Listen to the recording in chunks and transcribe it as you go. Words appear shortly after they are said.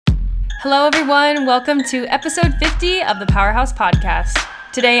Hello, everyone. Welcome to episode 50 of the Powerhouse podcast.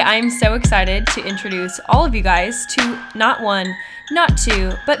 Today, I'm so excited to introduce all of you guys to not one, not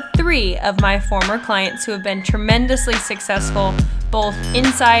two, but three of my former clients who have been tremendously successful both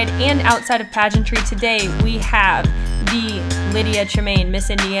inside and outside of pageantry. Today, we have the Lydia Tremaine,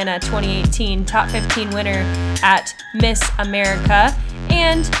 Miss Indiana 2018 Top 15 winner at Miss America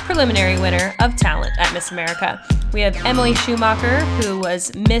and preliminary winner of talent at Miss America. We have Emily Schumacher, who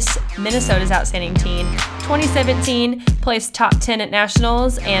was Miss Minnesota's Outstanding Teen 2017, placed top 10 at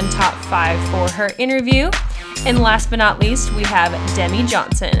Nationals and top 5 for her interview. And last but not least, we have Demie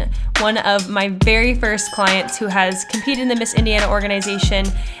Johnson, one of my very first clients who has competed in the Miss Indiana organization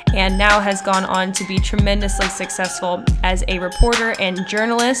and now has gone on to be tremendously successful as a reporter and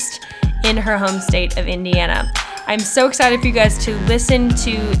journalist in her home state of Indiana. I'm so excited for you guys to listen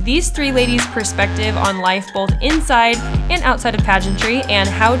to these three ladies' perspective on life, both inside and outside of pageantry, and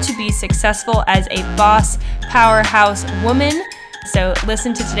how to be successful as a boss, powerhouse woman. So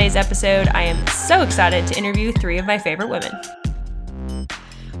listen to today's episode. I am so excited to interview three of my favorite women.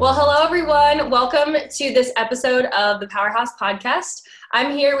 Well, hello, everyone. Welcome to this episode of the Powerhouse podcast.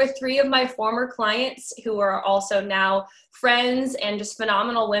 I'm here with three of my former clients who are also now friends and just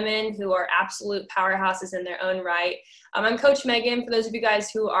phenomenal women who are absolute powerhouses in their own right. I'm Coach Megan. For those of you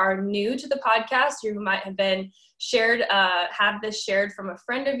guys who are new to the podcast, who might have been have this shared from a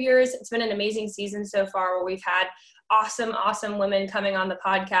friend of yours. It's been an amazing season so far where we've had awesome women coming on the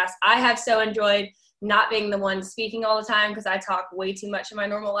podcast. I have so enjoyed not being the one speaking all the time because I talk way too much in my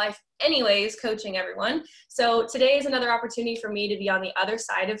normal life anyways, coaching everyone. So today is another opportunity for me to be on the other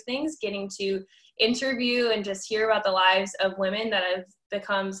side of things, getting to interview and just hear about the lives of women that have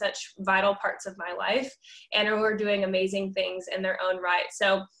become such vital parts of my life and who are doing amazing things in their own right.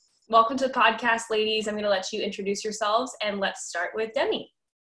 So welcome to the podcast, ladies. I'm going to let you introduce yourselves, and let's start with Demie.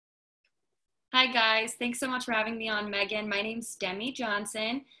 Hi guys, thanks so much for having me on, Megan. My name's Demie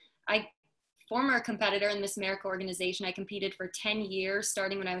Johnson. Former competitor in the Miss America organization. I competed for 10 years,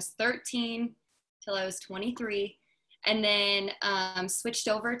 starting when I was 13 till I was 23, and then switched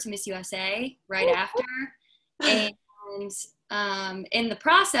over to Miss USA right after. And in the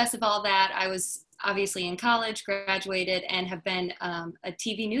process of all that, I was obviously in college, graduated, and have been a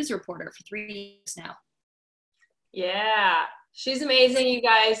TV news reporter for 3 years now. Yeah. She's amazing, you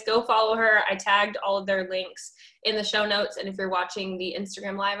guys. Go follow her. I tagged all of their links in the show notes. And if you're watching the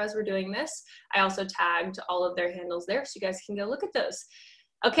Instagram live as we're doing this, I also tagged all of their handles there so you guys can go look at those.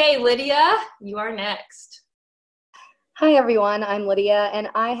 Okay, Lydia, you are next. Hi, everyone. I'm Lydia, and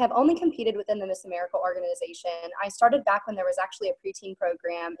I have only competed within the Miss America organization. I started back when there was actually a preteen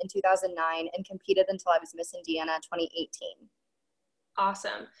program in 2009 and competed until I was Miss Indiana 2018.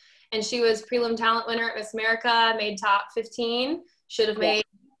 Awesome. And she was prelim talent winner at Miss America, made top 15, should have made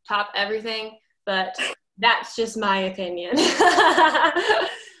top everything, but that's just my opinion.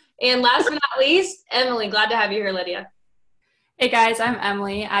 And last but not least, Emily, glad to have you here, Lydia. Hey guys, I'm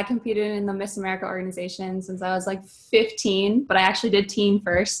Emily. I competed in the Miss America organization since I was like 15, but I actually did teen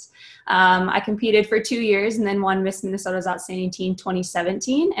first. I competed for 2 years and then won Miss Minnesota's Outstanding Teen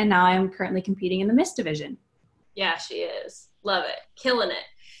 2017, and now I'm currently competing in the Miss division. Yeah, she is. Love it. Killing it.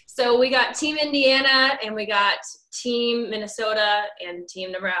 So we got Team Indiana and we got Team Minnesota and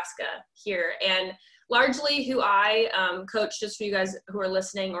Team Nebraska here. And largely who I coach, just for you guys who are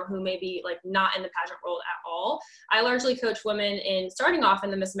listening or who may be like not in the pageant world at all, I largely coach women in starting off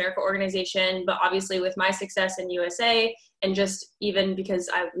in the Miss America organization, but obviously with my success in USA and just even because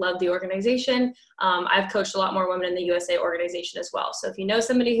I love the organization, I've coached a lot more women in the USA organization as well. So if you know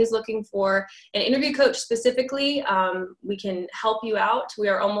somebody who's looking for an interview coach specifically, we can help you out. We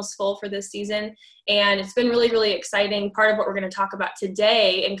are almost full for this season, and it's been really exciting. Part of what we're going to talk about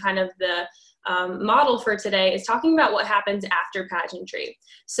today and kind of the model for today is talking about what happens after pageantry.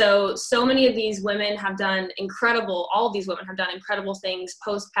 So many of these women have done all of these women have done incredible things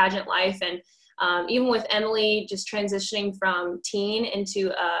post-pageant life. And even with Emily just transitioning from teen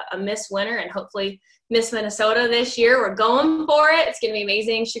into a Miss winner and hopefully Miss Minnesota this year, we're going for it. It's going to be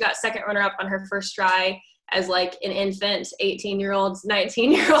amazing. She got second runner-up on her first try as like an infant, 18-year-old,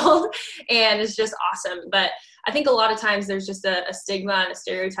 19-year-old, and it's just awesome. But I think a lot of times there's just a stigma and a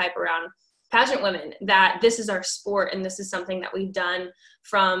stereotype around pageant women that this is our sport and this is something that we've done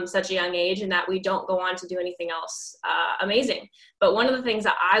from such a young age and that we don't go on to do anything else amazing. But one of the things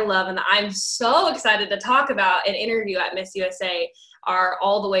that I love and that I'm so excited to talk about and interview at Miss USA are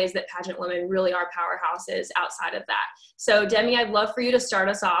all the ways that pageant women really are powerhouses outside of that. So Demie, I'd love for you to start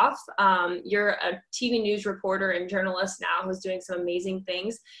us off. You're a TV news reporter and journalist now who's doing some amazing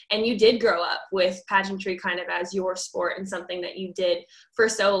things. And you did grow up with pageantry kind of as your sport and something that you did for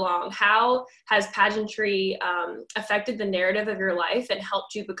so long. How has pageantry affected the narrative of your life and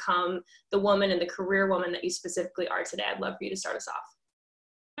helped you become the woman and the career woman that you specifically are today? I'd love for you to start us off.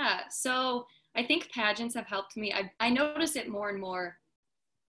 Yeah, so I think pageants have helped me. I notice it more and more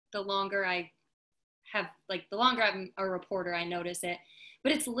the longer I'm a reporter, I notice it.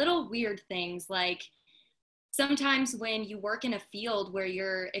 But it's little weird things like sometimes when you work in a field where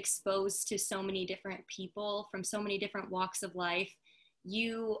you're exposed to so many different people from so many different walks of life,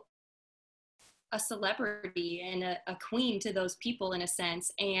 you a celebrity and a queen to those people in a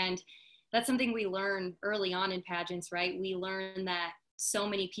sense. And that's something we learn early on in pageants, right? We learn that so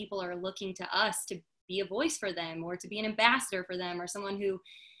many people are looking to us to be a voice for them or to be an ambassador for them or someone who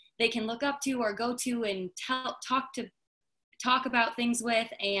they can look up to or go to and talk about things with.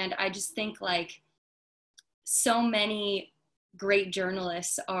 And I just think like so many great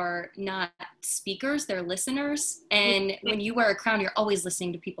journalists are not speakers, they're listeners. And when you wear a crown, you're always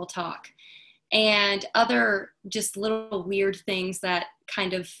listening to people talk. And other just little weird things that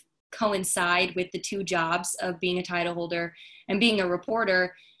kind of coincide with the two jobs of being a title holder and being a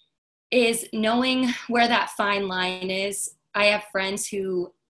reporter is knowing where that fine line is. I have friends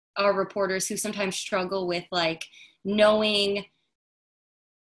who are reporters who sometimes struggle with like knowing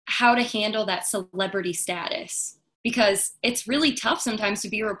how to handle that celebrity status, because it's really tough sometimes to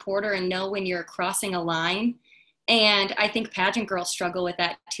be a reporter and know when you're crossing a line. And I think pageant girls struggle with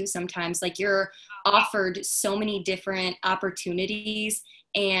that too sometimes. Like you're offered so many different opportunities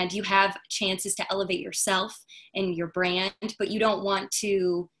and you have chances to elevate yourself and your brand, but you don't want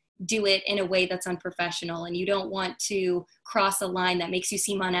to do it in a way that's unprofessional, and you don't want to cross a line that makes you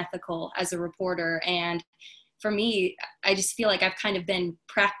seem unethical as a reporter. And for me, I just feel like I've kind of been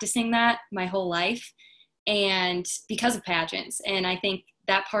practicing that my whole life, and because of pageants. And I think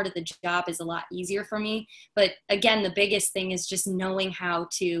that part of the job is a lot easier for me. But again, the biggest thing is just knowing how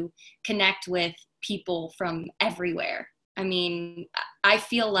to connect with people from everywhere. I mean, I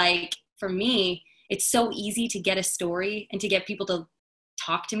feel like for me, it's so easy to get a story and to get people to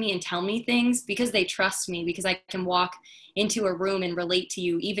talk to me and tell me things because they trust me, because I can walk into a room and relate to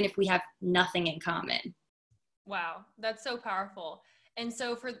you, even if we have nothing in common. Wow, that's so powerful. And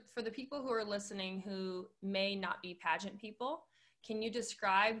so for the people who are listening who may not be pageant people, can you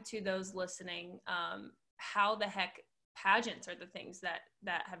describe to those listening how the heck pageants are the things that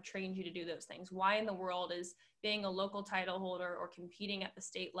have trained you to do those things? Why in the world is being a local title holder or competing at the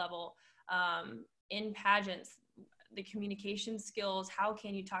state level in pageants, the communication skills, how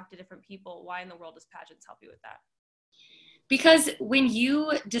can you talk to different people? Why in the world does pageants help you with that? Because when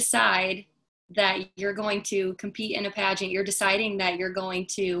you decide that you're going to compete in a pageant, you're deciding that you're going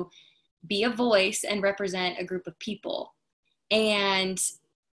to be a voice and represent a group of people. And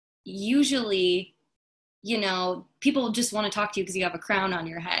usually, you know, people just want to talk to you because you have a crown on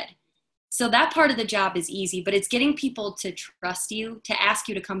your head. So that part of the job is easy, but it's getting people to trust you, to ask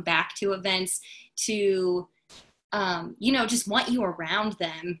you to come back to events, to, just want you around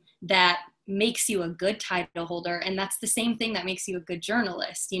them, that makes you a good title holder. And that's the same thing that makes you a good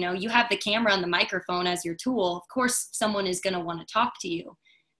journalist. You know, you have the camera and the microphone as your tool. Of course, someone is going to want to talk to you,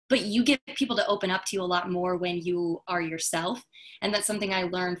 but you get people to open up to you a lot more when you are yourself. And that's something I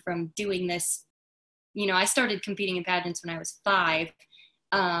learned from doing this. You know, I started competing in pageants when I was 5.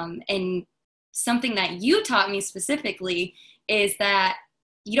 And something that you taught me specifically is that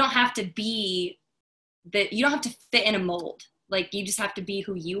you don't have to fit in a mold. Like, you just have to be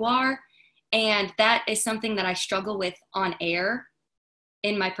who you are. And that is something that I struggle with on air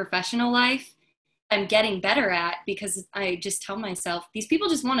in my professional life. I'm getting better at, because I just tell myself, these people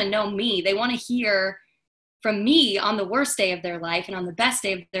just want to know me. They want to hear from me on the worst day of their life and on the best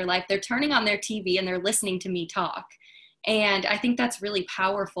day of their life. They're turning on their TV and they're listening to me talk. And I think that's really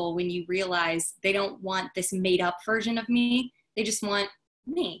powerful when you realize they don't want this made up version of me. They just want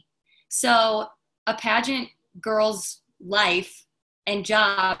me. So a pageant girl's life and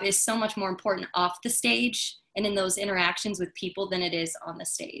job is so much more important off the stage and in those interactions with people than it is on the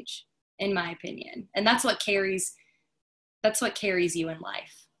stage, in my opinion. And that's what carries you in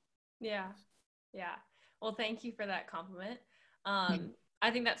life. Yeah. Well, thank you for that compliment. I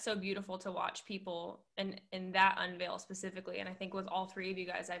think that's so beautiful to watch people and that unveil specifically. And I think with all 3 of you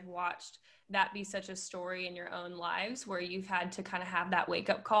guys, I've watched that be such a story in your own lives where you've had to kind of have that wake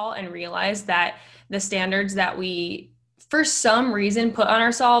up call and realize that the standards that we, for some reason, put on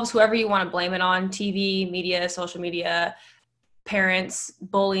ourselves, whoever you want to blame it on, TV, media, social media, parents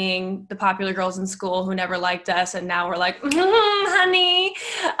bullying the popular girls in school who never liked us, and now we're like, honey,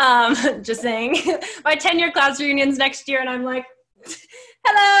 just saying. My 10-year class reunion's next year, and I'm like,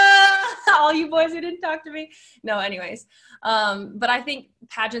 hello, all you boys who didn't talk to me. No, anyways. But I think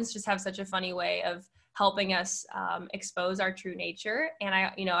pageants just have such a funny way of helping us expose our true nature. And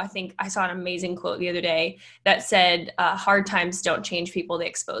I think I saw an amazing quote the other day that said, hard times don't change people, they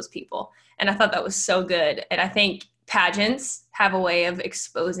expose people. And I thought that was so good. And I think pageants have a way of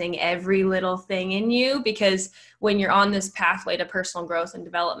exposing every little thing in you, because when you're on this pathway to personal growth and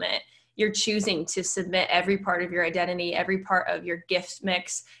development, you're choosing to submit every part of your identity, every part of your gift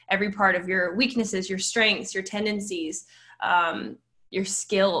mix, every part of your weaknesses, your strengths, your tendencies, your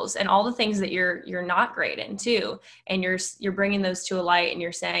skills, and all the things that you're not great in too. And you're bringing those to a light, and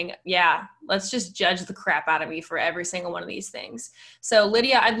you're saying, yeah, let's just judge the crap out of me for every single one of these things. So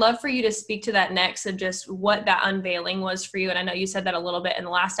Lydia, I'd love for you to speak to that next, of just what that unveiling was for you. And I know you said that a little bit in the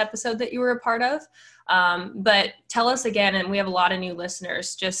last episode that you were a part of, but tell us again, and we have a lot of new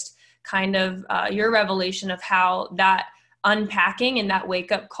listeners, just kind of your revelation of how that unpacking and that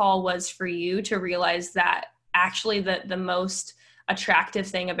wake-up call was for you to realize that actually the most attractive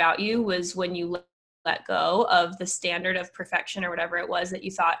thing about you was when you let go of the standard of perfection or whatever it was that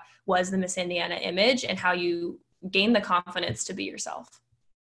you thought was the Miss Indiana image, and how you gained the confidence to be yourself.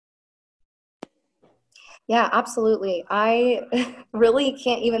 Yeah, absolutely. I really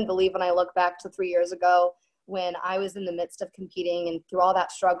can't even believe when I look back to 3 years ago when I was in the midst of competing and through all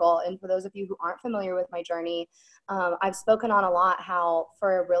that struggle. And for those of you who aren't familiar with my journey, I've spoken on a lot how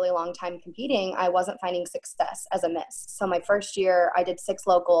for a really long time competing, I wasn't finding success as a Miss. So my first year, I did 6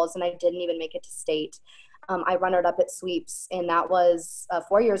 locals and I didn't even make it to state. I runnered up at sweeps, and that was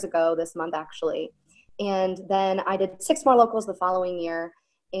 4 years ago this month, actually. And then I did 6 more locals the following year.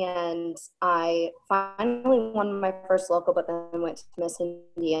 And I finally won my first local, but then went to Miss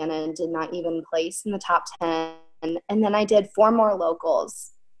Indiana and did not even place in the top 10. And then I did 4 more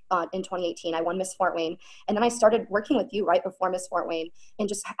locals in 2018. I won Miss Fort Wayne. And then I started working with you right before Miss Fort Wayne, and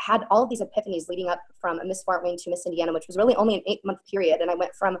just had all of these epiphanies leading up from Miss Fort Wayne to Miss Indiana, which was really only an 8-month period. And I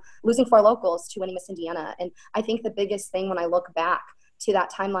went from losing 4 locals to winning Miss Indiana. And I think the biggest thing when I look back to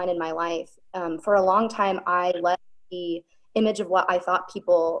that timeline in my life, for a long time, I let the image of what I thought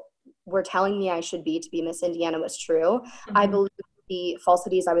people were telling me I should be to be Miss Indiana was true. Mm-hmm. I believe the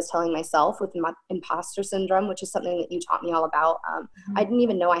falsities I was telling myself with my imposter syndrome, which is something that you taught me all about. I didn't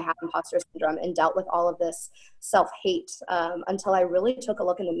even know I had imposter syndrome, and dealt with all of this self-hate until I really took a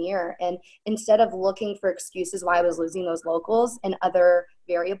look in the mirror. And instead of looking for excuses why I was losing those locals and other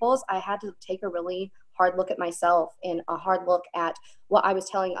variables, I had to take a really hard look at myself and a hard look at what I was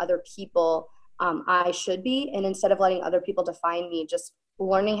telling other people I should be. And instead of letting other people define me, just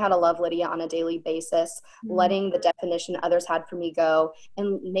learning how to love Lydia on a daily basis, letting the definition others had for me go,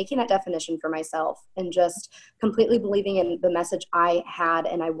 and making that definition for myself, and just completely believing in the message I had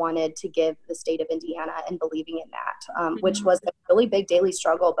and I wanted to give the state of Indiana, and believing in that, which was a really big daily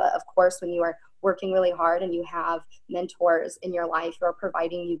struggle. But of course, when you are working really hard and you have mentors in your life who are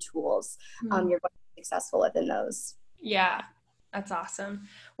providing you tools, you're going to be successful within those. Yeah. That's awesome.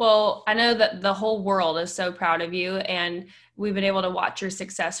 Well, I know that the whole world is so proud of you, and we've been able to watch your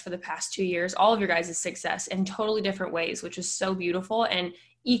success for the past 2 years, all of your guys' success in totally different ways, which is so beautiful and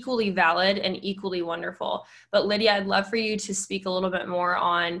equally valid and equally wonderful. But Lydia, I'd love for you to speak a little bit more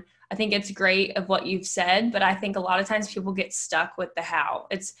on, I think it's great of what you've said, but I think a lot of times people get stuck with the how.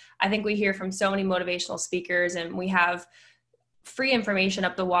 I think we hear from so many motivational speakers, and we have free information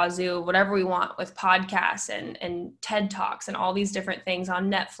up the wazoo, whatever we want, with podcasts and TED Talks and all these different things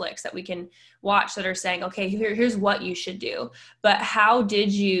on Netflix that we can watch that are saying, okay, here's what you should do. But how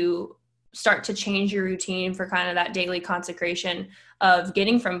did you start to change your routine for kind of that daily consecration of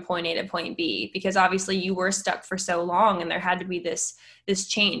getting from point A to point B? Because obviously you were stuck for so long, and there had to be this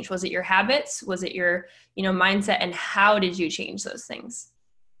change. Was it your habits? Was it your, mindset? And how did you change those things?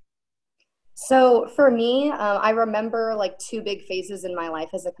 So for me, I remember 2 big phases in my life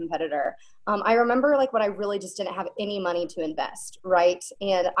as a competitor. I remember when I really just didn't have any money to invest, right?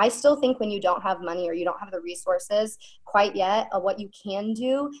 And I still think when you don't have money or you don't have the resources quite yet, what you can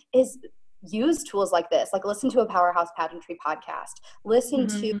do is use tools like this, listen to a Powerhouse Pageantry podcast, listen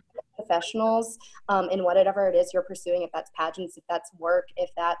to professionals in whatever it is you're pursuing, if that's pageants, if that's work, if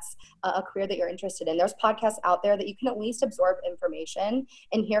that's a career that you're interested in. There's podcasts out there that you can at least absorb information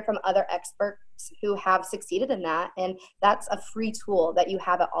and hear from other experts who have succeeded in that. And that's a free tool that you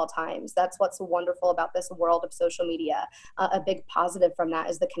have at all times. That's what's wonderful about this world of social media. A big positive from that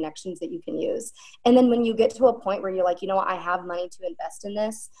is the connections that you can use. And then when you get to a point where you're like, you know what, I have money to invest in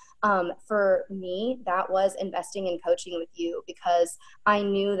this. For me, that was investing in coaching with you, because I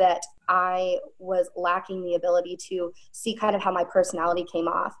knew that I was lacking the ability to see kind of how my personality came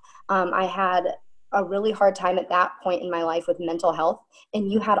off. I had a really hard time at that point in my life with mental health.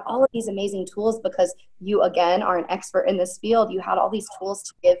 And you had all of these amazing tools, because you, again, are an expert in this field. You had all these tools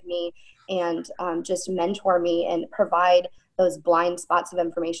to give me and just mentor me and provide those blind spots of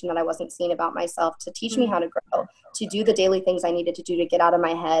information that I wasn't seeing about myself, to teach me how to grow, to do the daily things I needed to do to get out of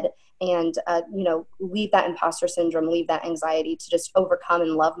my head and, leave that imposter syndrome, leave that anxiety, to just overcome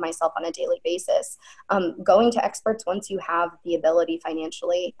and love myself on a daily basis. Going to experts once you have the ability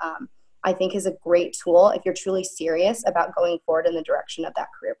financially, I think is a great tool if you're truly serious about going forward in the direction of that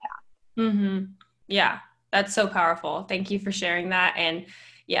career path. Mm-hmm. Yeah, that's so powerful. Thank you for sharing that. And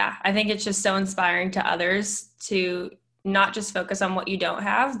yeah, I think it's just so inspiring to others to not just focus on what you don't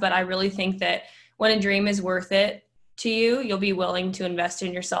have, but I really think that when a dream is worth it to you, you'll be willing to invest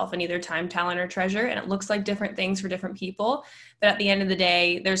in yourself in either time, talent, or treasure. And it looks like different things for different people. But at the end of the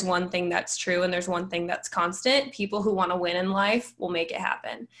day, there's one thing that's true and there's one thing that's constant. People who want to win in life will make it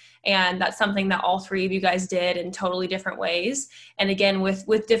happen. And that's something that all three of you guys did in totally different ways. And again,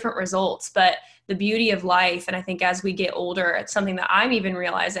 with different results. But the beauty of life, and I think as we get older, it's something that I'm even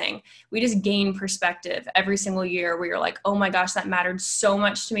realizing, we just gain perspective every single year where you're like, oh my gosh, that mattered so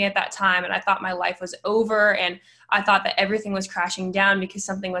much to me at that time. And I thought my life was over. And I thought that everything was crashing down because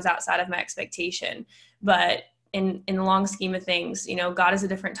something was outside of my expectation. But in the long scheme of things, God is a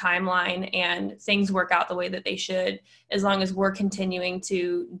different timeline and things work out the way that they should, as long as we're continuing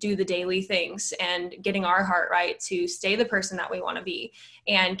to do the daily things and getting our heart right to stay the person that we want to be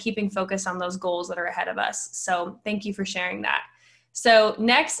and keeping focus on those goals that are ahead of us. So thank you for sharing that. So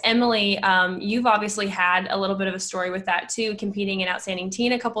next, Emily, you've obviously had a little bit of a story with that too, competing in Outstanding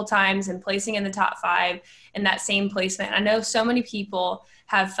Teen a couple times and placing in the top 5 in that same placement. I know so many people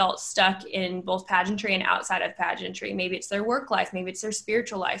have felt stuck in both pageantry and outside of pageantry. Maybe it's their work life, maybe it's their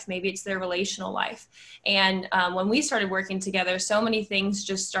spiritual life, maybe it's their relational life. And when we started working together, so many things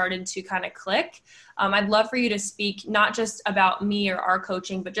just started to kind of click. I'd love for you to speak not just about me or our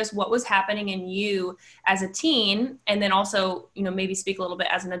coaching, but just what was happening in you as a teen, and then also, maybe speak a little bit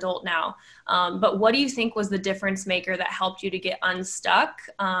as an adult now. But what do you think was the difference maker that helped you to get unstuck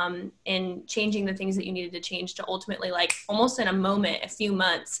in changing the things that you needed to change to ultimately, like almost in a moment, a few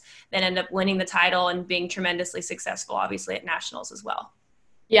months, then end up winning the title and being tremendously successful, obviously at nationals as well?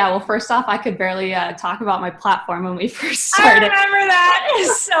 Yeah, well, first off, I could barely talk about my platform when we first started. I remember that.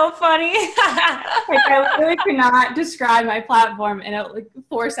 It's so funny. I literally could not describe my platform in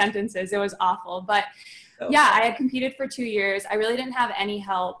 4 sentences. It was awful. But I had competed for 2 years. I really didn't have any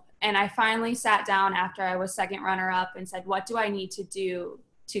help. And I finally sat down after I was second runner-up and said, what do I need to do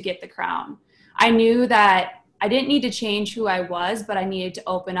to get the crown? I knew that I didn't need to change who I was, but I needed to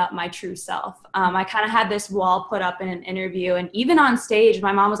open up my true self. I kind of had this wall put up in an interview, and even on stage,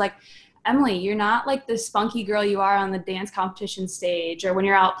 my mom was like, Emily, you're not like the spunky girl you are on the dance competition stage or when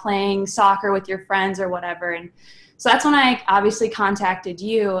you're out playing soccer with your friends or whatever. And so that's when I obviously contacted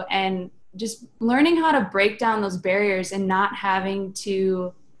you, and just learning how to break down those barriers and not having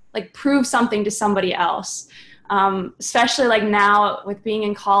to prove something to somebody else. Especially now with being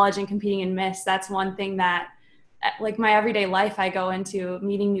in college and competing in Miss, that's one thing that my everyday life, I go into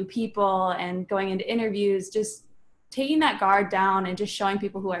meeting new people and going into interviews, just taking that guard down and just showing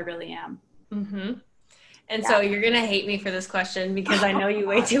people who I really am. Mm-hmm. And so you're going to hate me for this question because I know you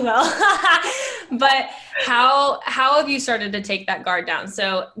way too well, but how have you started to take that guard down?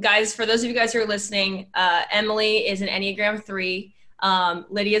 So guys, for those of you guys who are listening, Emily is an Enneagram 3.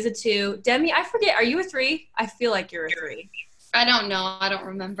 Lydia's a 2. Demie, I forget, are you a 3? I feel like you're a 3. I don't know. I don't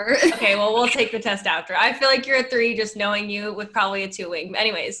remember. Okay, well, we'll take the test after. I feel like you're a 3, just knowing you, with probably a 2-wing. But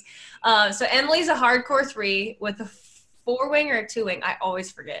anyways, so Emily's a hardcore 3 with a 4-wing or a 2-wing. I always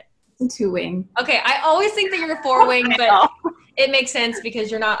forget. It's a 2-wing. Okay, I always think that you're a 4-wing, but it makes sense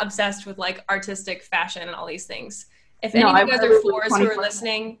because you're not obsessed with artistic fashion and all these things. If any of you guys are 4s who are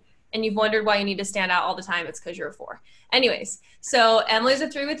listening and you've wondered why you need to stand out all the time, it's because you're a 4. Anyways, so Emily's a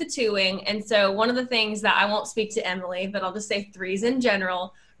 3 with a 2-wing. And so one of the things that I won't speak to Emily, but I'll just say 3s in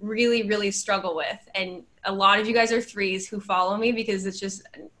general, really, really struggle with. And a lot of you guys are 3s who follow me because it's just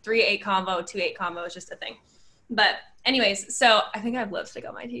 3-8 combo, 2-8 combo is just a thing. But anyways, so I think I have lipstick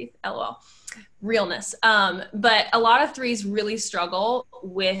on my teeth, LOL. Realness. But a lot of 3s really struggle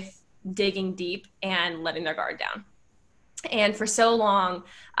with digging deep and letting their guard down. And for so long,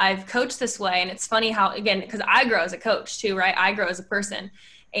 I've coached this way. And it's funny how, again, because I grow as a coach too, right? I grow as a person.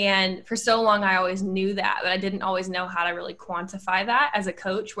 And for so long, I always knew that, but I didn't always know how to really quantify that as a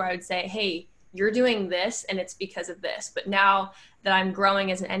coach, where I would say, hey, you're doing this and it's because of this. But now that I'm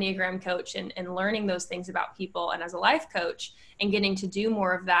growing as an Enneagram coach and learning those things about people, and as a life coach and getting to do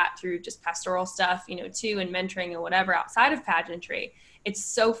more of that through just pastoral stuff, too, and mentoring and whatever outside of pageantry, it's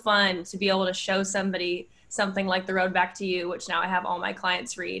so fun to be able to show somebody something like The Road Back to You, which now I have all my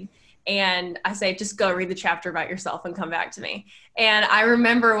clients read. And I say, just go read the chapter about yourself and come back to me. And I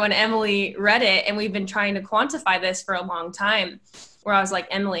remember when Emily read it, and we've been trying to quantify this for a long time, where I was like,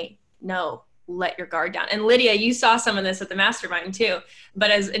 Emily, no, let your guard down. And Lydia, you saw some of this at the mastermind too.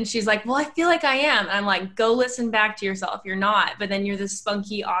 And she's like, well, I feel like I am. And I'm like, go listen back to yourself. You're not, but then you're this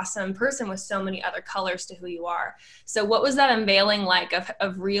spunky, awesome person with so many other colors to who you are. So what was that unveiling like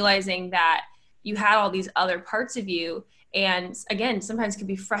of realizing that you had all these other parts of you? And again, sometimes could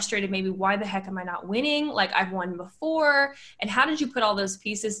be frustrated. Maybe why the heck am I not winning? Like I've won before. And how did you put all those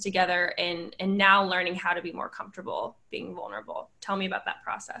pieces together and now learning how to be more comfortable being vulnerable? Tell me about that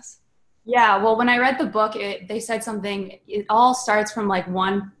process. Yeah, well, when I read the book, they said something, it all starts from like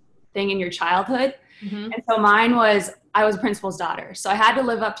one thing in your childhood. Mm-hmm. And so mine was, I was a principal's daughter. So I had to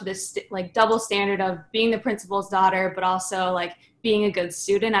live up to this like double standard of being the principal's daughter, but also like being a good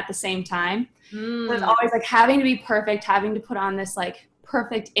student at the same time. Mm. So it was always like having to be perfect, having to put on this like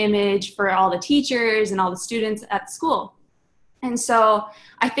perfect image for all the teachers and all the students at school. And so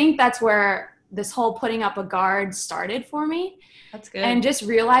I think that's where this whole putting up a guard started for me. That's good. And just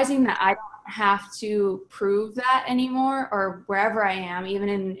realizing that I don't have to prove that anymore, or wherever I am, even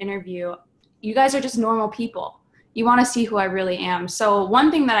in an interview, you guys are just normal people. You want to see who I really am. So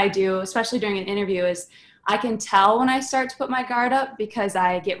one thing that I do, especially during an interview, is I can tell when I start to put my guard up because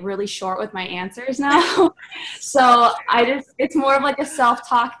I get really short with my answers now. So it's more of like a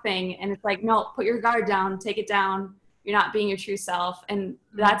self-talk thing. And it's like, no, put your guard down, take it down. You're not being your true self. And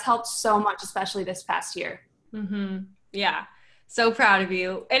that's helped so much, especially this past year. Mm-hmm. Yeah. So proud of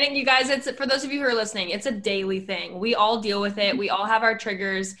you. And you guys, it's for those of you who are listening, it's a daily thing. We all deal with it. We all have our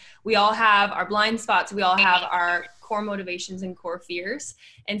triggers. We all have our blind spots. We all have our core motivations and core fears.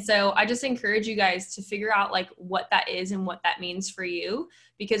 And so I just encourage you guys to figure out like what that is and what that means for you.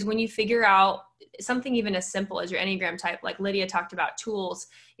 Because when you figure out something even as simple as your Enneagram type, like Lydia talked about tools,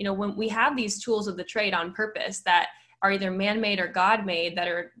 when we have these tools of the trade on purpose that are either man-made or God-made that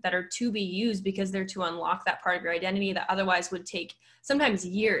are to be used because they're to unlock that part of your identity that otherwise would take sometimes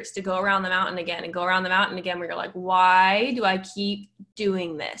years to go around the mountain again and go around the mountain again, where you're like, why do I keep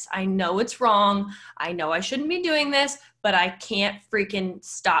doing this? I know it's wrong. I know I shouldn't be doing this, but I can't freaking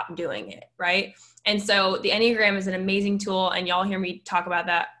stop doing it, right? And so the Enneagram is an amazing tool, and y'all hear me talk about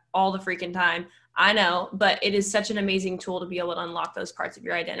that all the freaking time. I know, but it is such an amazing tool to be able to unlock those parts of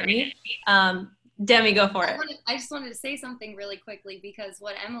your identity. Demie, go for it. I just wanted to say something really quickly, because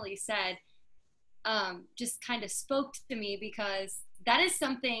what Emily said just kind of spoke to me, because that is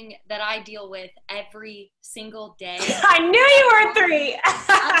something that I deal with every single day. I knew you were three.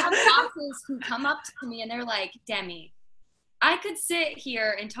 I have bosses who come up to me and they're like, Demie, I could sit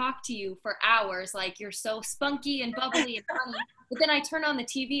here and talk to you for hours, like you're so spunky and bubbly and funny, but then I turn on the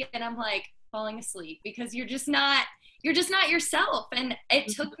TV and I'm like falling asleep because you're just not yourself. And it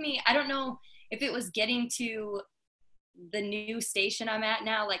took me, I don't know if it was getting to the new station I'm at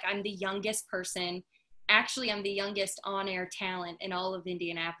now, like I'm the youngest person. Actually, I'm the youngest on-air talent in all of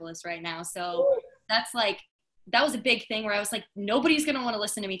Indianapolis right now. So that was a big thing where I was like, nobody's going to want to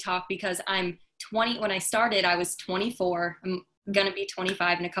listen to me talk because I'm 20. When I started, I was 24. I'm going to be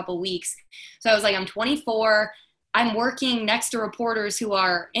 25 in a couple weeks. So I was like, I'm 24. I'm working next to reporters who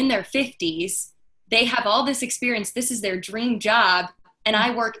are in their 50s. They have all this experience. This is their dream job. And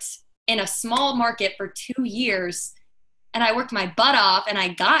I worked in a small market for 2 years, and I worked my butt off and I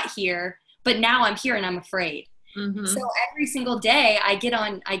got here, but now I'm here and I'm afraid. Mm-hmm. So every single day I get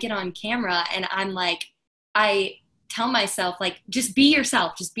on camera and I'm like, I tell myself, like, just be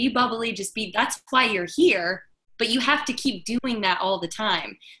yourself, just be bubbly, that's why you're here, but you have to keep doing that all the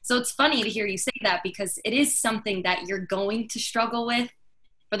time. So it's funny to hear you say that, because it is something that you're going to struggle with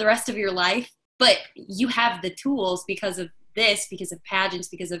for the rest of your life, but you have the tools because of this, because of pageants,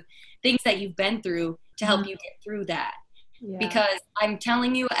 because of things that you've been through to help you get through that. Yeah. Because I'm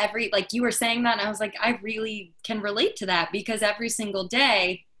telling you, like you were saying that, and I was like, I really can relate to that, because every single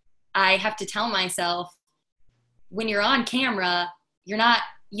day I have to tell myself, when you're on camera, you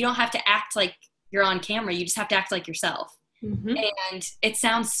don't have to act like you're on camera. You just have to act like yourself. Mm-hmm. And it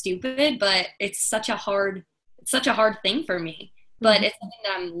sounds stupid, but it's such a hard thing for me. But it's something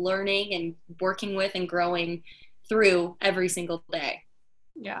that I'm learning and working with and growing through every single day.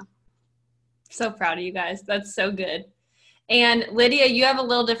 Yeah. So proud of you guys. That's so good. And Lydia, you have a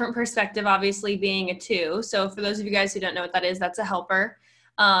little different perspective, obviously being a 2. So for those of you guys who don't know what that is, that's a helper.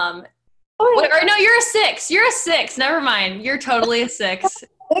 Or no, you're a 6. You're a 6. Never mind. You're totally a 6.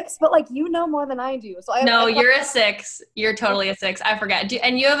 6, but like you know more than I do. So you're a 6. You're totally a 6. I forgot.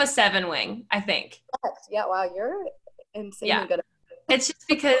 And you have a 7 wing, I think. Yeah. Wow. You're insanely good at it. It's just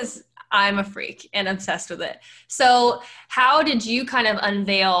because I'm a freak and obsessed with it. So how did you kind of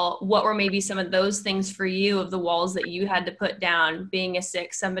unveil what were maybe some of those things for you of the walls that you had to put down being a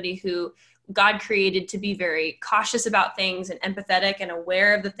 6, somebody who God created to be very cautious about things and empathetic and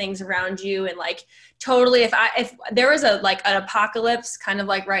aware of the things around you. And like, totally, if there was an apocalypse kind of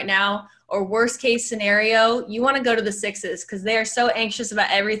like right now, or worst case scenario, you want to go to the 6s because they are so anxious about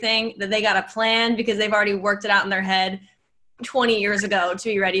everything that they got a plan because they've already worked it out in their head 20 years ago to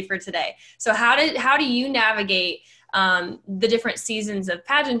be ready for today. So how do you navigate the different seasons of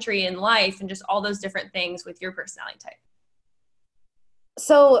pageantry and life and just all those different things with your personality type?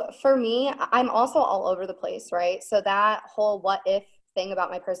 So for me, I'm also all over the place, right? So that whole what if thing about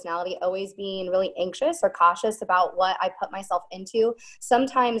my personality, always being really anxious or cautious about what I put myself into,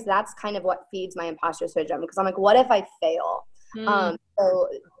 sometimes that's kind of what feeds my imposter syndrome, because I'm like, what if I fail? So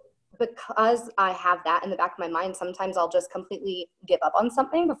because I have that in the back of my mind, sometimes I'll just completely give up on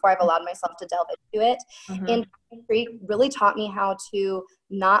something before I've allowed myself to delve into it. And pageantry really taught me how to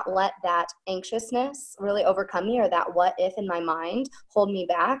not let that anxiousness really overcome me, or that what if in my mind hold me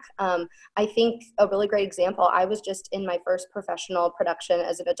back. I think a really great example, I was just in my first professional production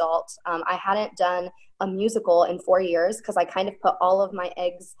as an adult. I hadn't done a musical in 4 years because I kind of put all of my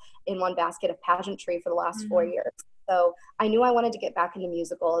eggs in one basket of pageantry for the last 4 years. So I knew I wanted to get back into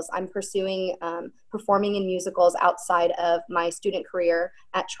musicals. I'm pursuing performing in musicals outside of my student career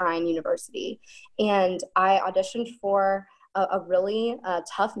at Tremaine University. And I auditioned for a really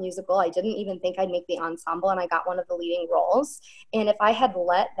tough musical. I didn't even think I'd make the ensemble, and I got one of the leading roles. And if I had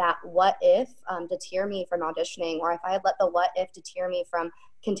let that what if deter me from auditioning, or if I had let the what if deter me from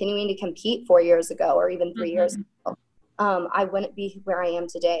continuing to compete 4 years ago or even 3 years ago, I wouldn't be where I am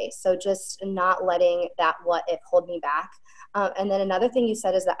today. So just not letting that what if hold me back. And then another thing you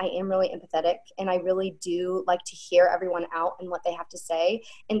said is that I am really empathetic, and I really do like to hear everyone out and what they have to say.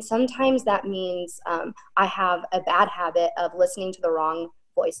 And sometimes that means I have a bad habit of listening to the wrong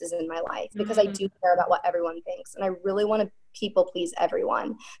voices in my life, because I do care about what everyone thinks, and I really want to people please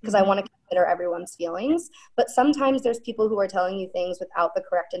everyone because I want to consider everyone's feelings. But sometimes there's people who are telling you things without the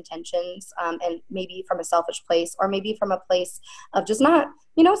correct intentions, and maybe from a selfish place, or maybe from a place of just not,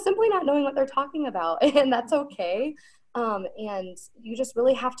 simply not knowing what they're talking about. And that's okay. And you just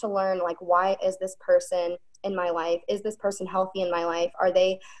really have to learn, like, why is this person in my life? Is this person healthy in my life? Are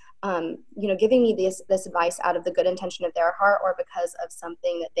they giving me this advice out of the good intention of their heart, or because of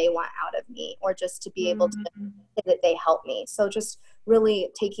something that they want out of me, or just to be able to say that they help me? So just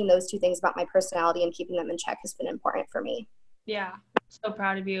really taking those two things about my personality and keeping them in check has been important for me. Yeah, so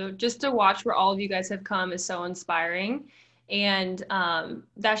proud of you. Just to watch where all of you guys have come is so inspiring. And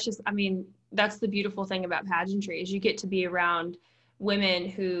that's just, that's the beautiful thing about pageantry, is you get to be around women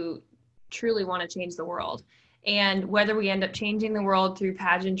who truly want to change the world. And whether we end up changing the world through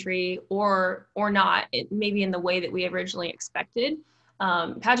pageantry or not, maybe in the way that we originally expected,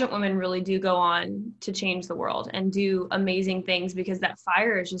 pageant women really do go on to change the world and do amazing things, because that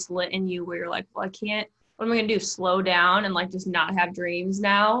fire is just lit in you where you're like, well, what am I going to do? Slow down and like just not have dreams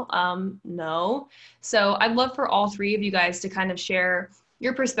now? No. So I'd love for all 3 of you guys to kind of share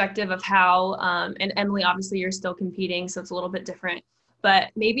your perspective of how, and Emily, obviously you're still competing, so it's a little bit different,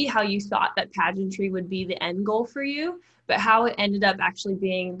 but maybe how you thought that pageantry would be the end goal for you, but how it ended up actually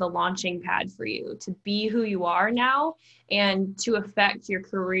being the launching pad for you to be who you are now and to affect your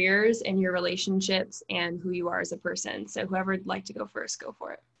careers and your relationships and who you are as a person. So whoever would like to go first, go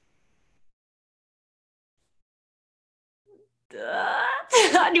for it. Do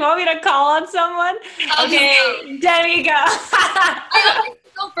you want me to call on someone? Okay, Demie, go. I always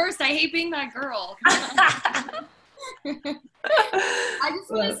go first. I hate being that girl. I just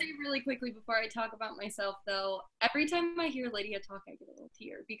want to say really quickly before I talk about myself, though, every time I hear Lydia talk, I get a little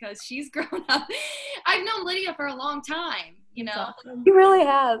tear, because she's grown up. I've known Lydia for a long time, She really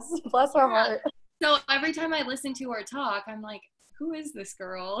has. Bless her heart. So every time I listen to her talk, I'm like, who is this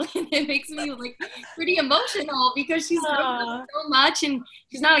girl? And it makes me like pretty emotional, because she's grown up so much, and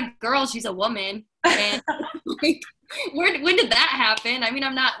she's not a girl, she's a woman. And like, when did that happen?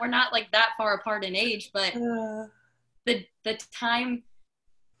 We're not like that far apart in age, but the time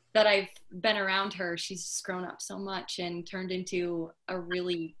that I've been around her, she's grown up so much and turned into a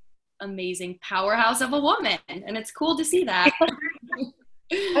really amazing powerhouse of a woman. And it's cool to see that.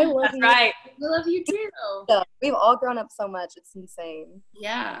 I love That's you. right. I love you too. Yeah, we've all grown up so much. It's insane.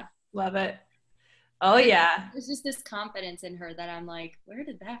 Yeah. Love it. Oh, yeah. There's just this confidence in her that I'm like, where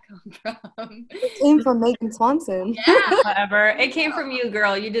did that come from? It came from Megan Swanson. Yeah. Whatever. It came from you,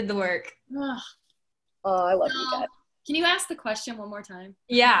 girl. You did the work. Ugh. Oh, I love you guys. Can you ask the question one more time?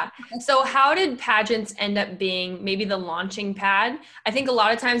 Yeah. So how did pageants end up being maybe the launching pad? I think a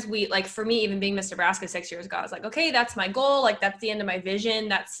lot of times we, like for me, even being Miss Nebraska 6 years ago, I was like, okay, that's my goal. Like that's the end of my vision.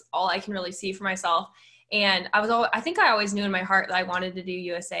 That's all I can really see for myself. And I think I always knew in my heart that I wanted to do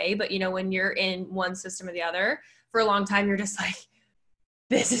USA, but you know, when you're in one system or the other for a long time, you're just like,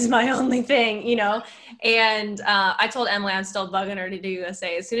 this is my only thing, you know? And I told Emily I'm still bugging her to do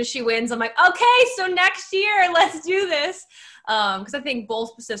USA. As soon as she wins, I'm like, okay, so next year, let's do this. Because I think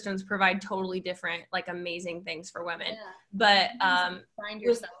both systems provide totally different, like amazing things for women. Yeah. But Find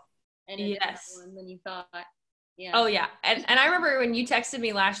yourself in a different yes. one than you thought. Yeah. Oh, yeah. And I remember when you texted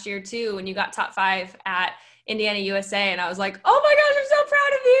me last year, too, when you got top 5 at Indiana USA, and I was like, oh, my gosh, I'm so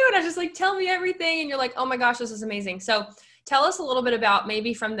proud of you. And I was just like, tell me everything. And you're like, oh, my gosh, this is amazing. So tell us a little bit about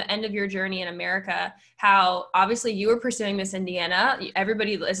maybe from the end of your journey in America, how obviously you were pursuing Miss Indiana.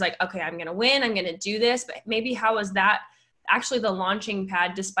 Everybody is like, okay, I'm going to win. I'm going to do this. But maybe how was that actually the launching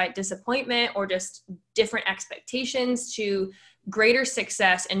pad despite disappointment or just different expectations to greater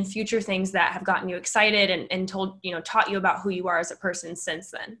success and future things that have gotten you excited and taught you about who you are as a person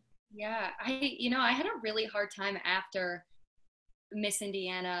since then? Yeah. I had a really hard time after Miss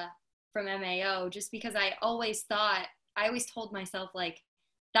Indiana from MAO just because I always told myself like,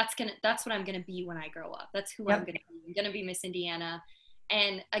 that's what I'm going to be when I grow up. That's who I'm going to be. I'm going to be Miss Indiana.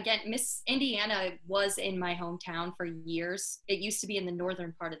 And again, Miss Indiana was in my hometown for years. It used to be in the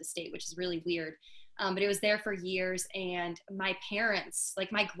northern part of the state, which is really weird. But it was there for years. And my parents,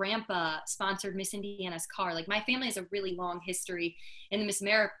 like my grandpa sponsored Miss Indiana's car. Like my family has a really long history in the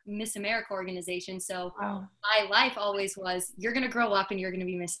Miss America organization. So my life always was, you're going to grow up and you're going to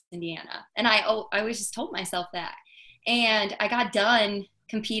be Miss Indiana. And I always just told myself that. And I got done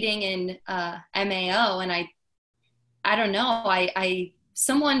competing in MAO, and I don't know,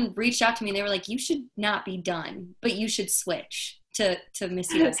 someone reached out to me and they were like, you should not be done, but you should switch to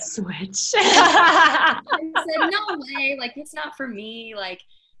Miss USA. Switch. I said, no way, like it's not for me. Like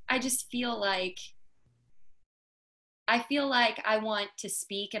I just feel like I want to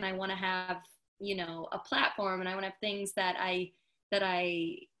speak and I want to have, a platform, and I want to have things that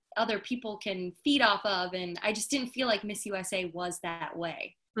other people can feed off of. And I just didn't feel like Miss USA was that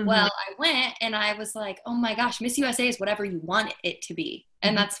way. Mm-hmm. Well, I went and I was like, oh my gosh, Miss USA is whatever you want it to be.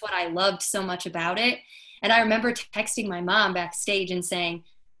 And that's what I loved so much about it. And I remember texting my mom backstage and saying,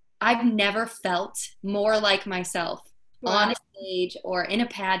 I've never felt more like myself on a stage or in a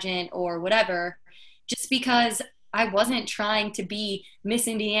pageant or whatever, just because I wasn't trying to be Miss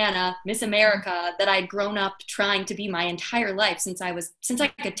Indiana, Miss America, that I'd grown up trying to be my entire life since I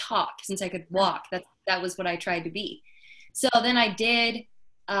could talk, since I could walk. That was what I tried to be. So then I did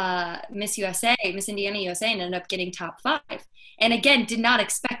Miss Indiana USA, and ended up getting top 5. And again, did not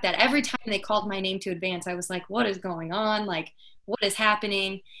expect that. Every time they called my name to advance, I was like, what is going on? Like, what is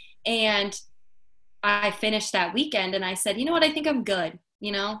happening? And I finished that weekend and I said, you know what? I think I'm good.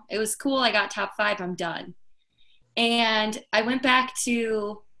 It was cool. I got top 5. I'm done. And I went back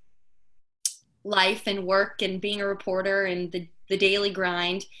to life and work and being a reporter and the daily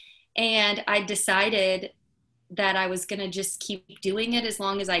grind. And I decided that I was going to just keep doing it as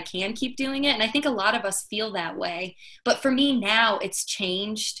long as I can keep doing it. And I think a lot of us feel that way. But for me now, it's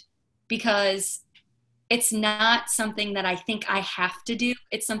changed because it's not something that I think I have to do.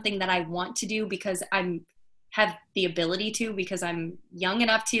 It's something that I want to do because have the ability to, because I'm young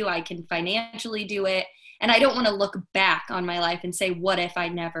enough to, I can financially do it. And I don't want to look back on my life and say, what if I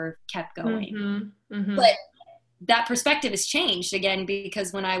never kept going? Mm-hmm. Mm-hmm. But that perspective has changed again,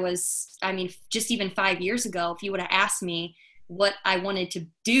 because when just even 5 years ago, if you would have asked me what I wanted to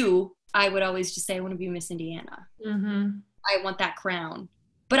do, I would always just say, I want to be Miss Indiana. Mm-hmm. I want that crown.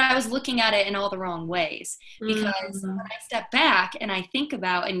 But I was looking at it in all the wrong ways, because when I step back and I think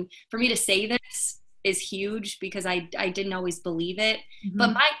about, and for me to say this is huge because I didn't always believe it,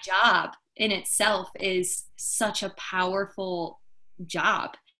 but my job in itself is such a powerful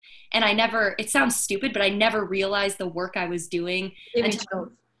job. And it sounds stupid, but I never realized the work I was doing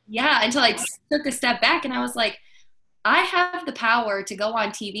until I took a step back and I was like, I have the power to go on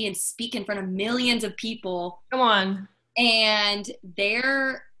TV and speak in front of millions of people. Come on. And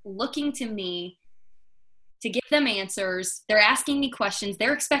they're looking to me to give them answers. They're asking me questions.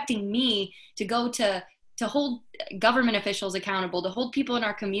 They're expecting me to go to to hold government officials accountable, to hold people in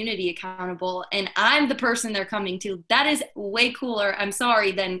our community accountable, and I'm the person they're coming to. That is way cooler, I'm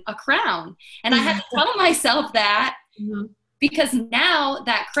sorry, than a crown. And I had to tell myself that because now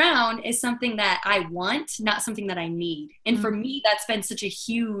that crown is something that I want, not something that I need. And for me, that's been such a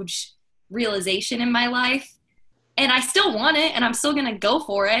huge realization in my life. And I still want it, and I'm still going to go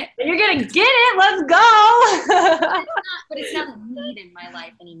for it. You're going to get it. Let's go. But it's not a need in my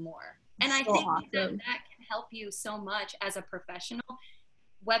life anymore. And I think awesome. that can help you so much as a professional,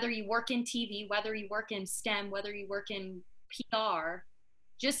 whether you work in TV, whether you work in STEM, whether you work in PR,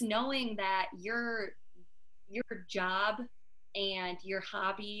 just knowing that your job and your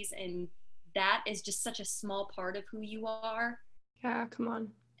hobbies, and that is just such a small part of who you are. Yeah, come on.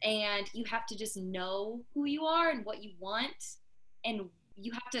 And you have to just know who you are and what you want, and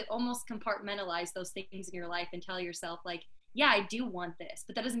you have to almost compartmentalize those things in your life and tell yourself, like, yeah, I do want this,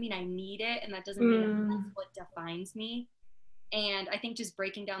 but that doesn't mean I need it, and that doesn't mean that's what defines me. And I think just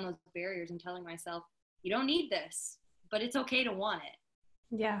breaking down those barriers and telling myself, you don't need this, but it's okay to want it.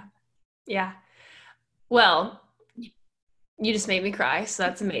 Yeah. Well, you just made me cry, so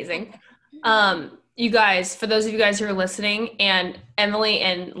that's amazing. You guys, for those of you guys who are listening, and Emily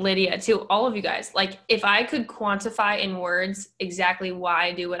and Lydia too, all of you guys, like, if I could quantify in words exactly why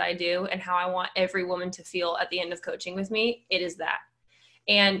I do what I do and how I want every woman to feel at the end of coaching with me, it is that.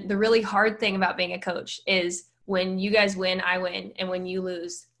 And the really hard thing about being a coach is when you guys win, I win. And when you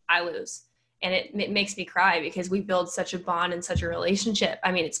lose, I lose. And it makes me cry because we build such a bond and such a relationship.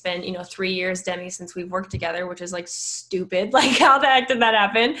 I mean, it's been, 3 years, Demie, since we've worked together, which is like stupid. Like, how the heck did that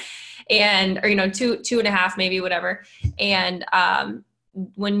happen? And, or, two and a half, maybe, whatever. And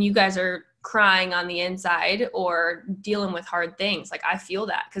when you guys are crying on the inside or dealing with hard things, like, I feel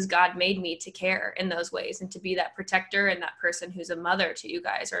that because God made me to care in those ways and to be that protector and that person who's a mother to you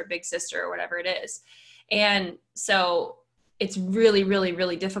guys or a big sister or whatever it is. And so it's really, really,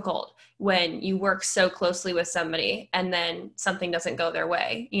 really difficult when you work so closely with somebody and then something doesn't go their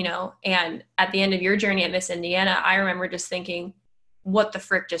way, and at the end of your journey at Miss Indiana, I remember just thinking, what the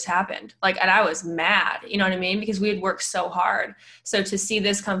frick just happened? Like, and I was mad, you know what I mean? Because we had worked so hard. So to see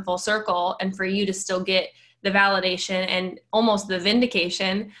this come full circle and for you to still get the validation and almost the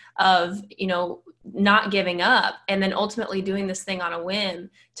vindication of, not giving up and then ultimately doing this thing on a whim,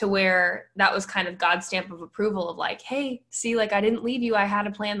 to where that was kind of God's stamp of approval of like, hey, see, like, I didn't leave you. I had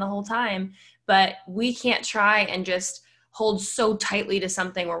a plan the whole time. But we can't try and just hold so tightly to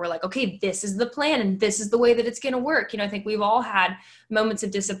something where we're like, okay, this is the plan and this is the way that it's going to work. I think we've all had moments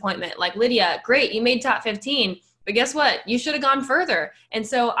of disappointment. Like, Lydia, great, you made top 15. But guess what? You should have gone further. And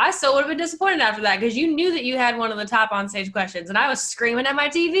so I still would have been disappointed after that because you knew that you had one of the top on stage questions and I was screaming at my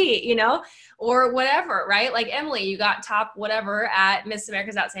TV, or whatever, right? Like, Emily, you got top whatever at Miss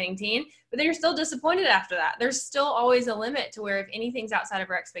America's Outstanding Teen, but then you're still disappointed after that. There's still always a limit to where if anything's outside of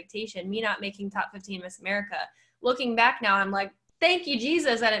our expectation, me not making top 15 Miss America, looking back now, I'm like, thank you,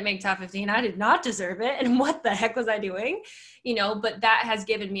 Jesus, I didn't make top 15. I did not deserve it. And what the heck was I doing? But that has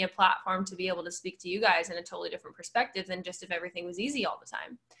given me a platform to be able to speak to you guys in a totally different perspective than just if everything was easy all the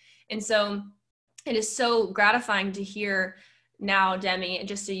time. And so it is so gratifying to hear now, Demie, and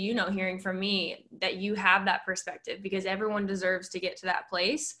just so hearing from me that you have that perspective, because everyone deserves to get to that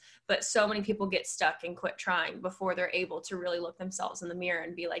place. But so many people get stuck and quit trying before they're able to really look themselves in the mirror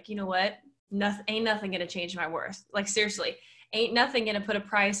and be like, you know what? Ain't nothing going to change my worth. Like, seriously, ain't nothing going to put a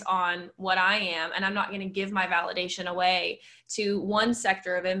price on what I am. And I'm not going to give my validation away to one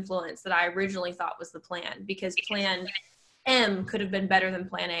sector of influence that I originally thought was the plan, because plan M could have been better than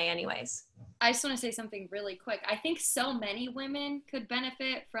plan A anyways. I just want to say something really quick. I think so many women could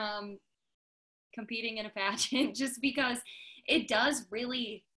benefit from competing in a pageant just because it does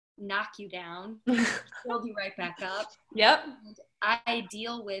really knock you down, build you right back up. Yep. And I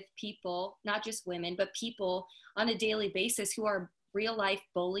deal with people, not just women, but people on a daily basis who are real life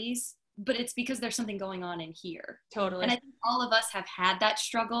bullies, but it's because there's something going on in here. Totally. And I think all of us have had that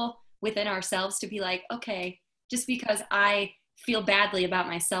struggle within ourselves to be like, okay, just because I feel badly about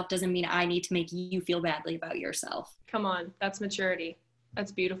myself doesn't mean I need to make you feel badly about yourself. Come on. That's maturity.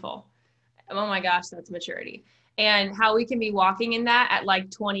 That's beautiful. Oh my gosh, that's maturity. And how we can be walking in that at like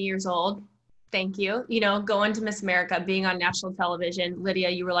 20 years old. Thank you. Going to Miss America, being on national television. Lydia,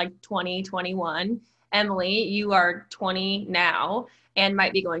 you were like 20, 21. Emily, you are 20 now and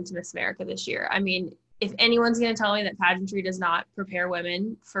might be going to Miss America this year. I mean, if anyone's going to tell me that pageantry does not prepare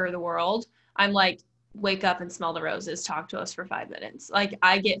women for the world, I'm like, wake up and smell the roses. Talk to us for 5 minutes. Like,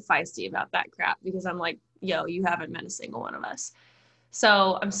 I get feisty about that crap because I'm like, yo, you haven't met a single one of us.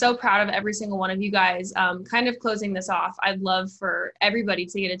 So I'm so proud of every single one of you guys. Kind of closing this off, I'd love for everybody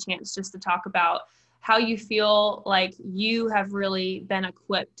to get a chance just to talk about how you feel like you have really been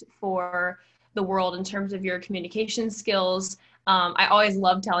equipped for the world in terms of your communication skills. I always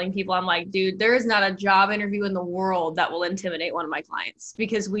love telling people, I'm like, dude, there is not a job interview in the world that will intimidate one of my clients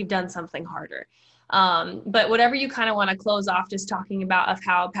because we've done something harder. But whatever you kind of want to close off just talking about of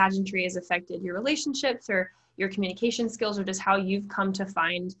how pageantry has affected your relationships or your communication skills, or just how you've come to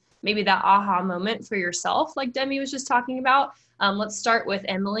find maybe that aha moment for yourself, like Demie was just talking about. Let's start with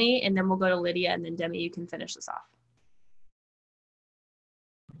Emily, and then we'll go to Lydia, and then Demie, you can finish this off.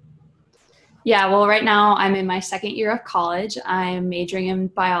 Yeah, well, right now I'm in my second year of college. I'm majoring in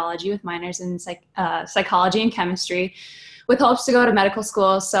biology with minors in psychology and chemistry, with hopes to go to medical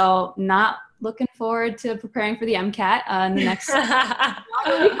school. So not looking forward to preparing for the MCAT in the next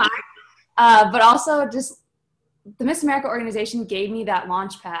but also just the Miss America organization gave me that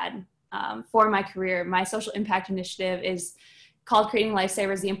launch pad for my career. My social impact initiative is called Creating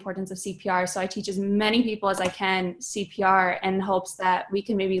Lifesavers, the Importance of CPR. So I teach as many people as I can CPR in hopes that we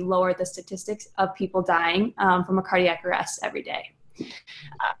can maybe lower the statistics of people dying from a cardiac arrest every day.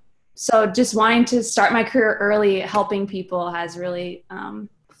 So just wanting to start my career early, helping people has really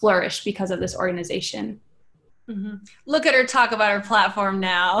flourished because of this organization. Mm-hmm. Look at her talk about her platform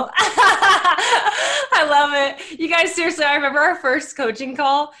now. I love it. You guys, seriously, I remember our first coaching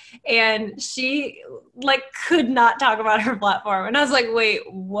call and she like could not talk about her platform. And I was like, wait,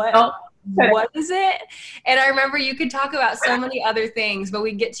 what? Oh. What is it? And I remember you could talk about so many other things, but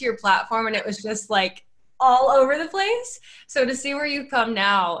we'd get to your platform and it was just like all over the place. So to see where you've come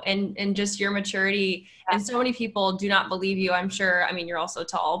now and just your maturity, and so many people do not believe you, I'm sure. I mean, you're also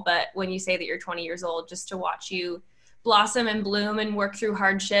tall, but when you say that you're 20 years old, just to watch you blossom and bloom and work through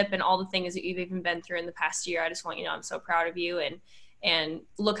hardship and all the things that you've even been through in the past year, I just want you to know I'm so proud of you. And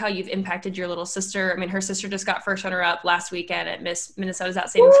look how you've impacted your little sister. I mean, her sister just got first runner up last weekend at Miss Minnesota's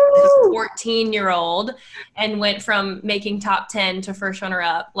Outstanding 14-year-old and went from making top 10 to first runner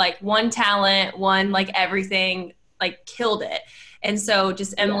up, like one talent, one like everything, like killed it. And so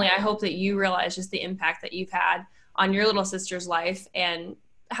just Emily, I hope that you realize just the impact that you've had on your little sister's life. And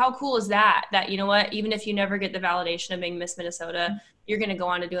how cool is that, you know what, even if you never get the validation of being Miss Minnesota, you're going to go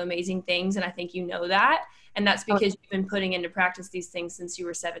on to do amazing things. And I think you know that. And that's because you've been putting into practice these things since you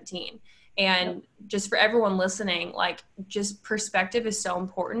were 17. And just for everyone listening, like just perspective is so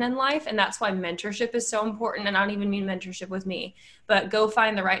important in life. And that's why mentorship is so important. And I don't even mean mentorship with me, but go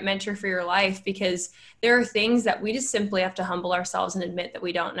find the right mentor for your life, because there are things that we just simply have to humble ourselves and admit that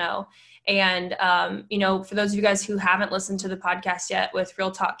we don't know. And, you know, for those of you guys who haven't listened to the podcast yet with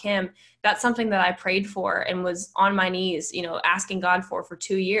Real Talk Kim, that's something that I prayed for and was on my knees, you know, asking God for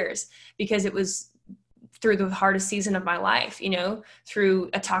 2 years, because it was through the hardest season of my life, you know,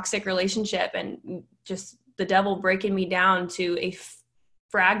 through a toxic relationship and just the devil breaking me down to a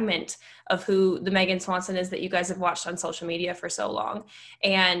fragment of who the Megan Swanson is that you guys have watched on social media for so long.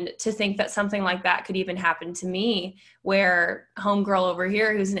 And to think that something like that could even happen to me, where homegirl over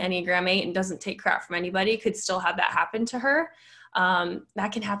here who's an Enneagram 8 and doesn't take crap from anybody could still have that happen to her.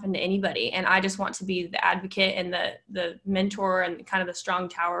 That can happen to anybody. And I just want to be the advocate and the mentor and kind of the strong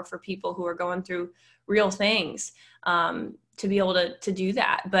tower for people who are going through real things, to be able to do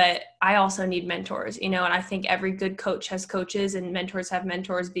that. But I also need mentors, you know, and I think every good coach has coaches and mentors have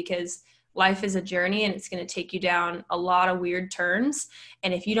mentors, because life is a journey and it's going to take you down a lot of weird turns.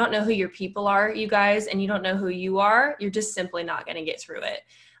 And if you don't know who your people are, you guys, and you don't know who you are, you're just simply not going to get through it.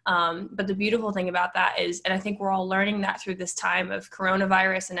 But the beautiful thing about that is, and I think we're all learning that through this time of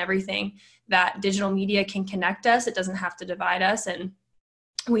coronavirus and everything, that digital media can connect us. It doesn't have to divide us. And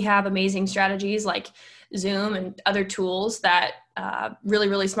we have amazing strategies like Zoom and other tools that really,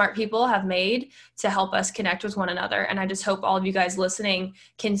 really smart people have made to help us connect with one another. And I just hope all of you guys listening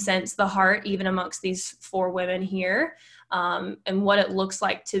can sense the heart, even amongst these 4 women here, and what it looks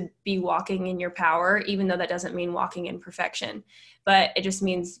like to be walking in your power, even though that doesn't mean walking in perfection. But it just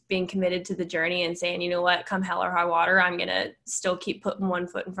means being committed to the journey and saying, you know what, come hell or high water, I'm going to still keep putting one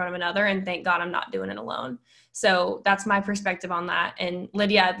foot in front of another. And thank God I'm not doing it alone. So that's my perspective on that. And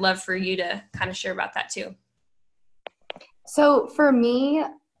Lydia, I'd love for you to kind of share about that too. So for me,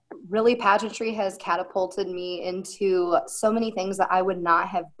 really pageantry has catapulted me into so many things that I would not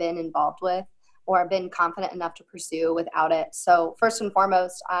have been involved with or been confident enough to pursue without it. So first and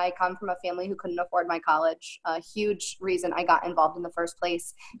foremost, I come from a family who couldn't afford my college, a huge reason I got involved in the first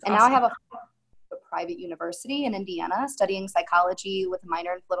place. That's and awesome. Now I have a private university in Indiana studying psychology with a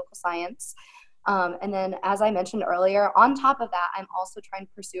minor in political science. And then, as I mentioned earlier, on top of that, I'm also trying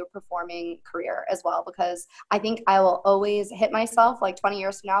to pursue a performing career as well, because I think I will always hit myself like 20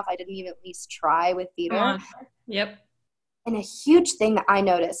 years from now if I didn't even at least try with theater. Yep. And a huge thing that I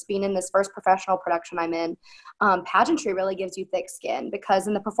noticed being in this first professional production I'm in, pageantry really gives you thick skin, because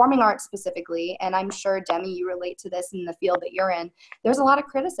in the performing arts specifically, and I'm sure, Demie, you relate to this in the field that you're in, there's a lot of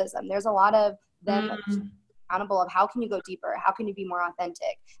criticism. There's a lot of them accountable of how can you go deeper? How can you be more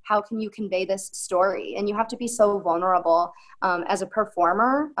authentic? How can you convey this story? And you have to be so vulnerable as a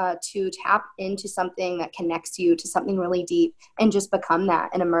performer to tap into something that connects you to something really deep and just become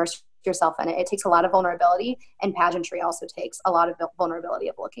that and immerse yourself in it. It takes a lot of vulnerability, and pageantry also takes a lot of vulnerability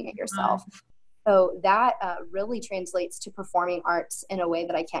of looking at yourself. So that really translates to performing arts in a way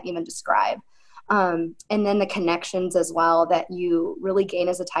that I can't even describe. And then the connections as well that you really gain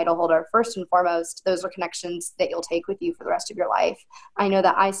as a title holder. First and foremost, those are connections that you'll take with you for the rest of your life. I know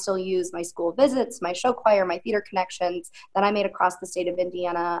that I still use my school visits, my show choir, my theater connections that I made across the state of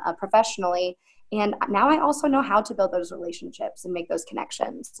Indiana professionally. And now I also know how to build those relationships and make those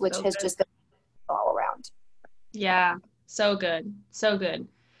connections, which has just been all around. Yeah, so good. So good.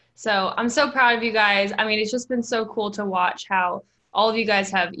 So I'm so proud of you guys. I mean, it's just been so cool to watch how all of you guys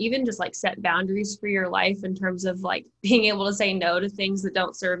have even just like set boundaries for your life in terms of like being able to say no to things that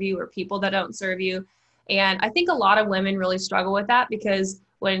don't serve you or people that don't serve you. And I think a lot of women really struggle with that, because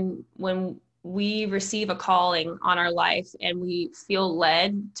when we receive a calling on our life and we feel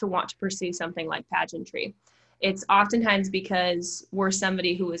led to want to pursue something like pageantry, it's oftentimes because we're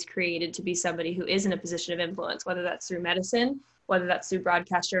somebody who was created to be somebody who is in a position of influence, whether that's through medicine, whether that's through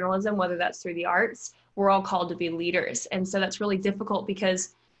broadcast journalism, whether that's through the arts. We're all called to be leaders. And so that's really difficult,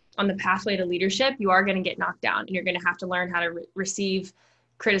 because on the pathway to leadership, you are going to get knocked down, and you're going to have to learn how to receive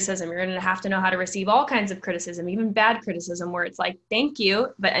criticism. You're going to have to know how to receive all kinds of criticism, even bad criticism where it's like, thank you.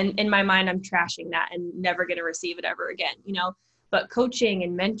 But in my mind, I'm trashing that and never going to receive it ever again, you know. But coaching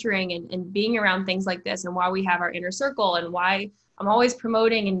and mentoring and being around things like this, and why we have our inner circle, and why I'm always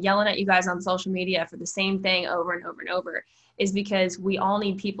promoting and yelling at you guys on social media for the same thing over and over and over, is because we all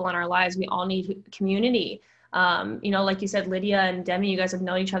need people in our lives. We all need community. You know, like you said, Lydia and Demie, you guys have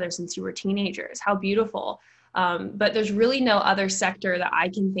known each other since you were teenagers. How beautiful. But there's really no other sector that I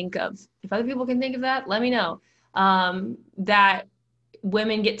can think of. If other people can think of that, let me know. That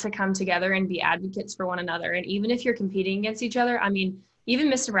women get to come together and be advocates for one another. And even if you're competing against each other, I mean, even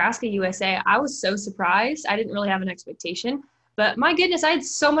Miss Nebraska USA, I was so surprised. I didn't really have an expectation, but my goodness, I had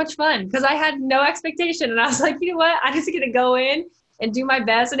so much fun because I had no expectation. And I was like, you know what? I'm just going to go in and do my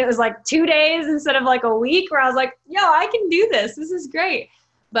best. And it was like 2 days instead of like a week, where I was like, yo, I can do this. This is great.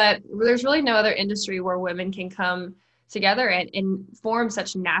 But there's really no other industry where women can come together and form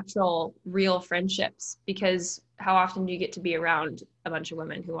such natural, real friendships, because how often do you get to be around a bunch of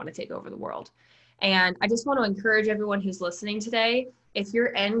women who want to take over the world? And I just want to encourage everyone who's listening today, if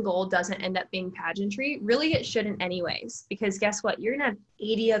your end goal doesn't end up being pageantry, really it shouldn't anyways, because guess what? You're going to have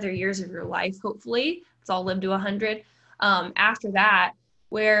 80 other years of your life, hopefully, let's all live to 100, after that,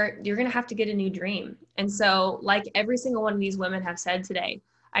 where you're going to have to get a new dream. And so like every single one of these women have said today,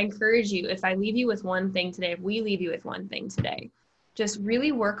 I encourage you, if I leave you with one thing today, if we leave you with one thing today, just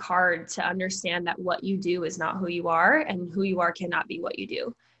really work hard to understand that what you do is not who you are, and who you are cannot be what you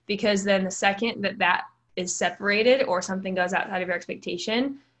do. Because then the second that that is separated or something goes outside of your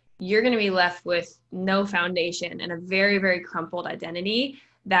expectation, you're going to be left with no foundation and a very, very crumpled identity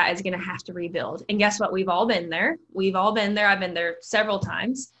that is going to have to rebuild. And guess what? We've all been there. We've all been there. I've been there several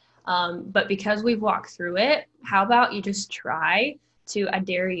times. But because we've walked through it, how about you just try to, I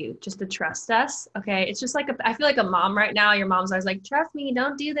dare you just to trust us. Okay. It's just like, I feel like a mom right now. Your mom's always like, trust me,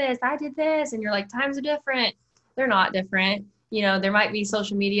 don't do this. I did this. And you're like, times are different. They're not different. You know, there might be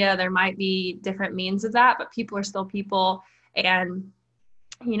social media, there might be different means of that, but people are still people. And,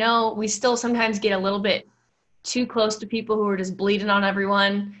 you know, we still sometimes get a little bit too close to people who are just bleeding on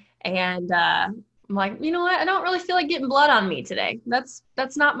everyone. And I'm like, you know what? I don't really feel like getting blood on me today. That's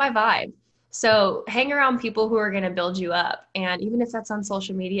not my vibe. So hang around people who are going to build you up. And even if that's on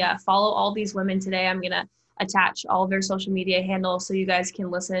social media, follow all these women today. I'm going to attach all of their social media handles so you guys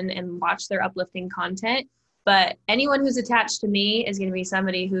can listen and watch their uplifting content. But anyone who's attached to me is going to be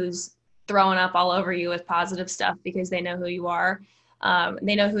somebody who's throwing up all over you with positive stuff, because they know who you are.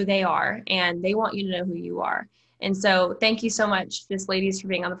 They know who they are, and they want you to know who you are. And so thank you so much, just ladies, for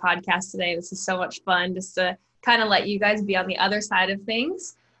being on the podcast today. This is so much fun just to kind of let you guys be on the other side of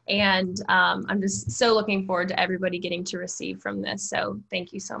things. And I'm just so looking forward to everybody getting to receive from this. So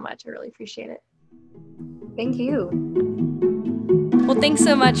thank you so much. I really appreciate it. Thank you. Well, thanks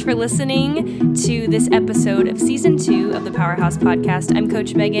so much for listening to this episode of Season 2 of the Powerhouse Podcast. I'm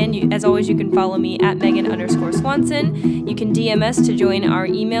Coach Megan. As always, you can follow me at Megan_Swanson. You can DM us to join our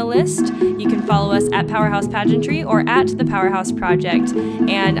email list. You can follow us at Powerhouse Pageantry or at the Powerhouse Project.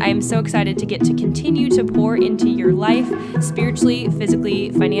 And I'm so excited to get to continue to pour into your life spiritually,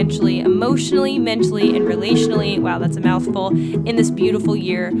 physically, financially, emotionally, mentally, and relationally. Wow, that's a mouthful. In this beautiful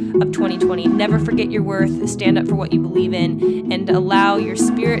year of 2020. Never forget your worth. Stand up for what you believe in and allow your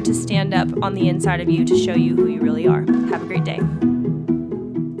spirit to stand up on the inside of you to show you who you really are. Have a great day.